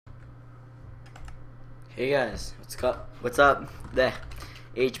Hey guys, what's up? The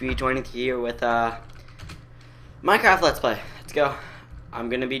HB23 here with Minecraft Let's Play. Let's go. I'm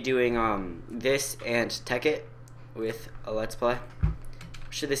gonna be doing this and Tech It with a Let's Play. What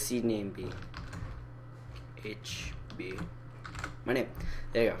should the seed name be? HB. My name.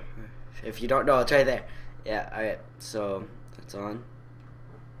 There you go. If you don't know, it's right there. Yeah. All right. So it's on.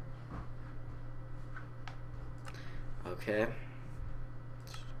 Okay.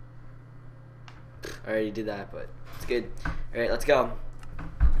 I already did that, but it's good. Alright, let's go.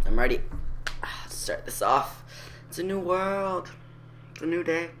 I'm ready. Let's start this off. It's a new world. It's a new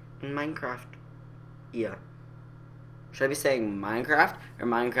day in Minecraft. Yeah. Should I be saying Minecraft or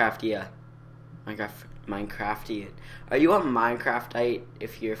Minecraft? Yeah. Minecraftian. Are you a Minecraftite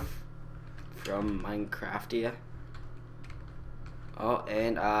if you're from Minecraftia? Oh,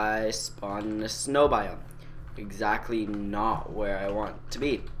 and I spawned in a snow biome. Exactly not where I want to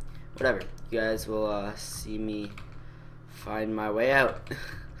be. Whatever. You guys will see me find my way out.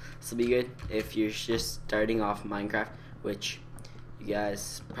 This will be good if you're just starting off Minecraft, which you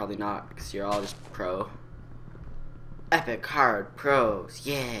guys probably not, because you're all just pro. Epic hard pros,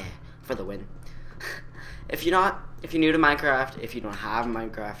 yeah, for the win. If you're new to Minecraft, if you don't have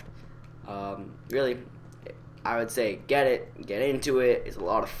Minecraft, really, I would say get into it. It's a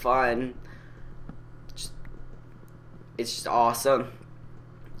lot of fun. It's just awesome.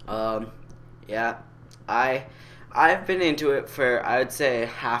 Yeah, I've been into it for, I would say,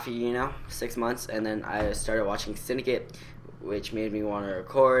 half a year now, 6 months, and then I started watching Syndicate, which made me want to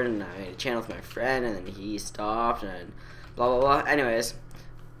record, and I made a channel with my friend, and then he stopped, and blah blah blah. Anyways,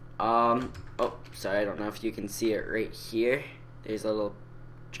 oh, sorry, I don't know if you can see it right here. There's a little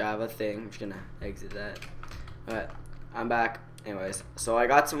Java thing. I'm just gonna exit that. But I'm back. Anyways, so I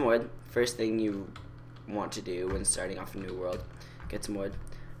got some wood. First thing you want to do when starting off a new world, get some wood.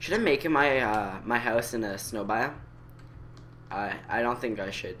 Should I make my my house in a snow biome? I don't think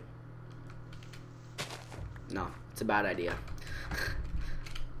I should. No, it's a bad idea.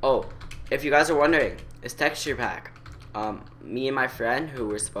 Oh, if you guys are wondering, this texture pack, me and my friend, who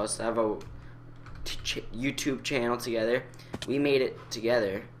were supposed to have a YouTube channel together, we made it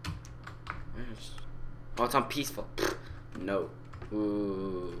together. Oh, it's on peaceful. No.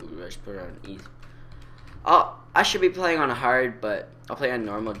 Ooh, I should put it on easy. Oh, I should be playing on hard, but I'll play on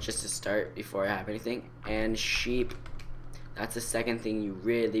normal just to start before I have anything. And sheep, that's the second thing you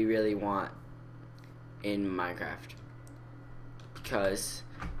really, really want in Minecraft. Because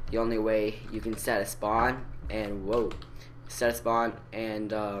the only way you can set a spawn and, set a spawn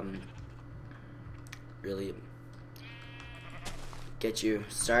and really get you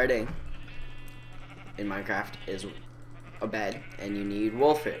starting in Minecraft is a bed, and you need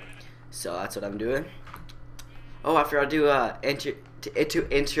wool for it. So that's what I'm doing. Oh, I forgot to do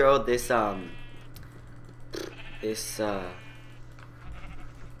intro this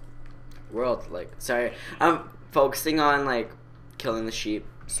world. Like, sorry, I'm focusing on like killing the sheep,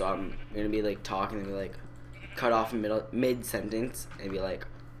 so I'm gonna be like talking and be like cut off in mid sentence and be like,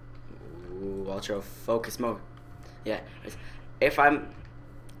 ooh, ultra focus mode. Yeah, if I'm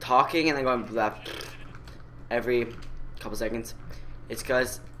talking and then going left every couple seconds, it's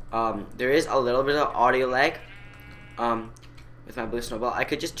because there is a little bit of audio lag. With my blue snowball, I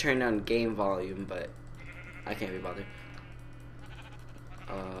could just turn down game volume, but I can't be bothered.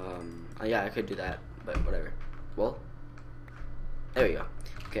 Yeah, I could do that, but whatever. Well, there we go.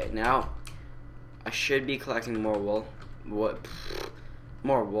 Okay, now I should be collecting more wool. What?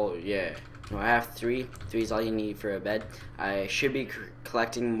 More wool? Yeah. No, I have 3. 3 is all you need for a bed. I should be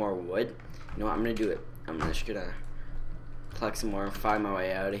collecting more wood. You know what? I'm gonna do it. I'm just gonna collect some more and find my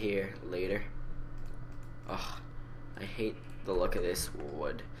way out of here later. Ugh. I hate the look of this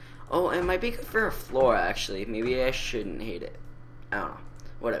wood. Oh, it might be good for a floor, actually. Maybe I shouldn't hate it. I don't know.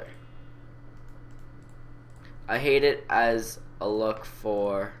 Whatever. I hate it as a look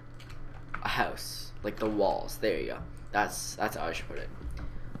for a house. Like the walls. There you go. That's how I should put it.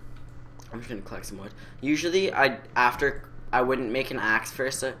 I'm just gonna collect some wood. Usually, after I wouldn't make an axe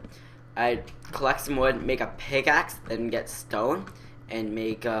first. I'd collect some wood, make a pickaxe, then get stone, and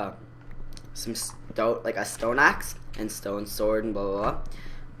make some stone, like a stone axe and stone sword and blah blah blah.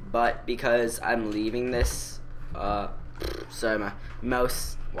 But because I'm leaving this, sorry, my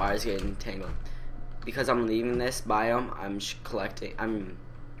mouse wire is getting tangled. Because I'm leaving this biome, I'm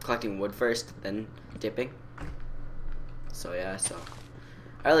collecting wood first, then dipping. So yeah,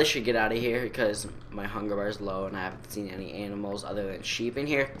 I really should get out of here because my hunger bar is low and I haven't seen any animals other than sheep in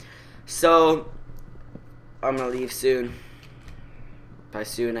here. So I'm gonna leave soon. By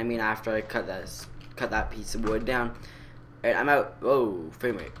soon, I mean after I cut that piece of wood down. Alright, I'm out. Whoa,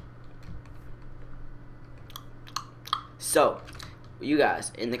 frame rate. So, you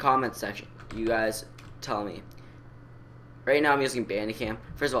guys, in the comments section, you guys tell me. Right now I'm using Bandicam.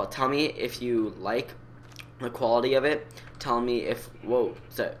 First of all, tell me if you like the quality of it. Tell me if, whoa,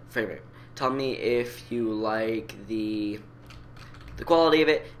 sorry, frame rate. Tell me if you like the quality of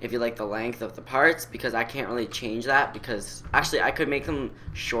it, if you like the length of the parts, because I can't really change that, because actually I could make them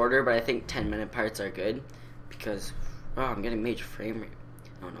shorter, but I think 10-minute parts are good, because, oh, I'm getting major frame rate.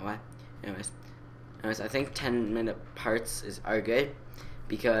 I don't know why. Anyways, I think 10-minute parts are good,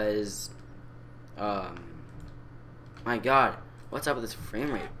 because, my god, what's up with this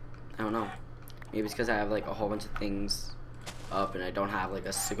frame rate? I don't know. Maybe it's because I have like a whole bunch of things up, and I don't have like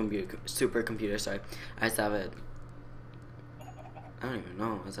a super computer, sorry. I just have I don't even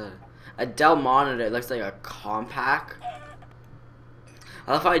know. Is that a Dell monitor? It looks like a compact.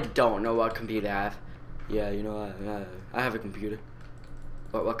 I love how I don't know what computer I have. Yeah, you know, I have a computer.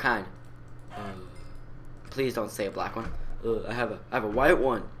 What kind? Please don't say a black one. I have a white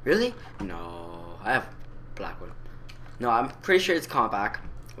one. Really? No, I have a black one. No, I'm pretty sure it's compact,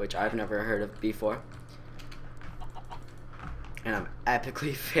 which I've never heard of before. And I'm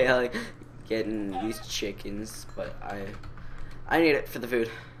epically failing getting these chickens, but I need it for the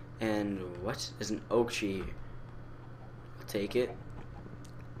food. And what is an oak tree? I'll take it.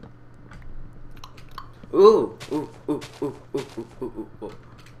 Ooh, ooh, ooh, ooh, ooh, ooh, ooh, ooh.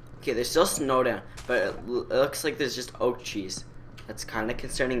 Okay, there's still snow down, but it looks like there's just oak trees. That's kind of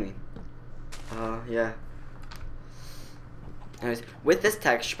concerning me. Yeah. Anyways, with this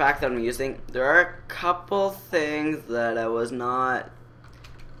texture pack that I'm using, there are a couple things that I was not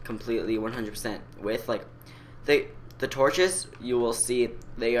completely 100% with. Like, the torches, you will see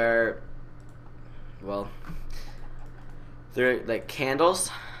they are, well, they're like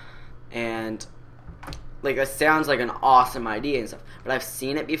candles, and like it sounds like an awesome idea and stuff, but I've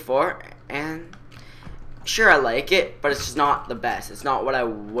seen it before, and sure, I like it, but it's just not the best. It's not what I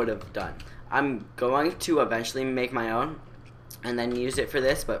would have done. I'm going to eventually make my own and then use it for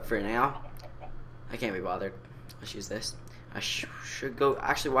this, but for now I can't be bothered. Let's use this. I should go,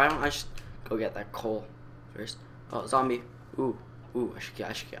 actually, why don't I just go get that coal first? Oh, zombie. Ooh, ooh, I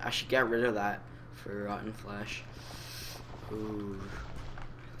should get rid of that for rotten flesh. Ooh,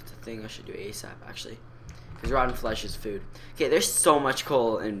 that's a thing I should do ASAP, actually, because rotten flesh is food. Okay, there's so much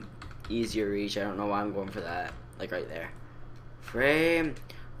coal in easier reach. I don't know why I'm going for that. Like right there. Frame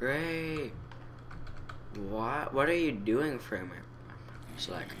rate. What are you doing, frame rate? Just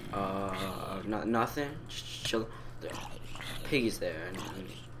like, nothing. Just chill. There. Piggy's there.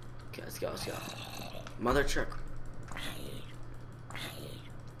 Okay, let's go. Mother truck.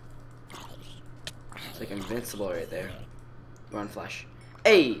 It's like invincible right there. Run flash.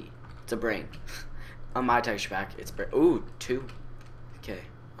 Hey! It's a brain. On my texture pack, it's brain. Ooh, 2. Okay.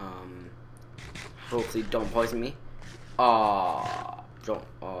 Hopefully don't poison me. Don't.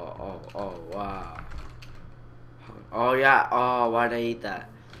 Oh, wow. Oh, yeah. Oh, why did I eat that?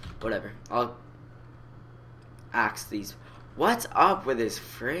 Whatever. I'll axe these. What's up with this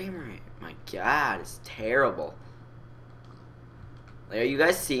frame rate? My god, it's terrible. Like, are you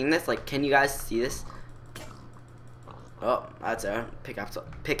guys seeing this? Like, can you guys see this? Oh, that's a pickaxe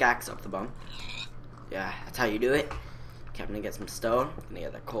up the bum. Yeah, that's how you do it. Okay, I'm gonna get some stone. I'm gonna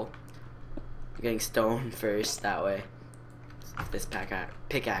get that coal. I'm getting stone first, that way if this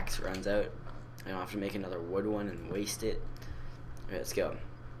pickaxe runs out, I don't have to make another wood one and waste it. Alright, let's go.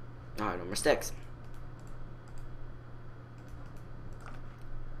 Alright, no more sticks.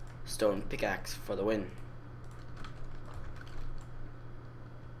 Stone pickaxe for the win.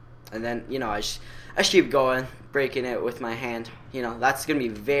 And then, you know, I keep going, breaking it with my hand. You know, that's going to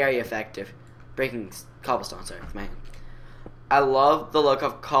be very effective. Breaking cobblestone, sorry, with my hand. I love the look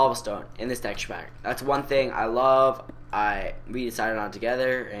of cobblestone in this texture pack. That's one thing I love. We decided on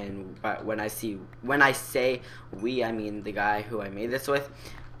together, and when I say we, I mean the guy who I made this with.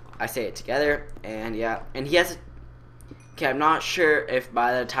 I say it together, and yeah, and he has. Okay, I'm not sure if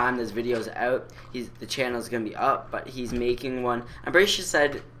by the time this video is out, the channel is gonna be up, but he's making one. I'm pretty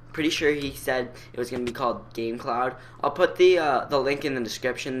sure he said it was gonna be called Game Cloud. I'll put the link in the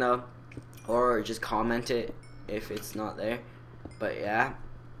description though, or just comment it if it's not there. But yeah.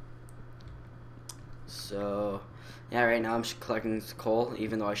 So yeah, right now I'm just collecting coal,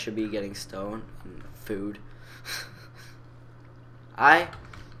 even though I should be getting stone and food.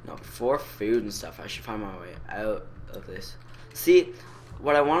 For food and stuff, I should find my way out of this. See,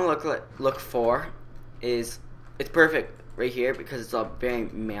 what I want to look for is, it's perfect right here because it's all very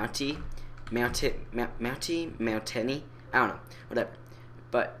mountainy. I don't know, whatever.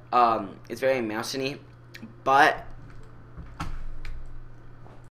 But it's very mountainy, but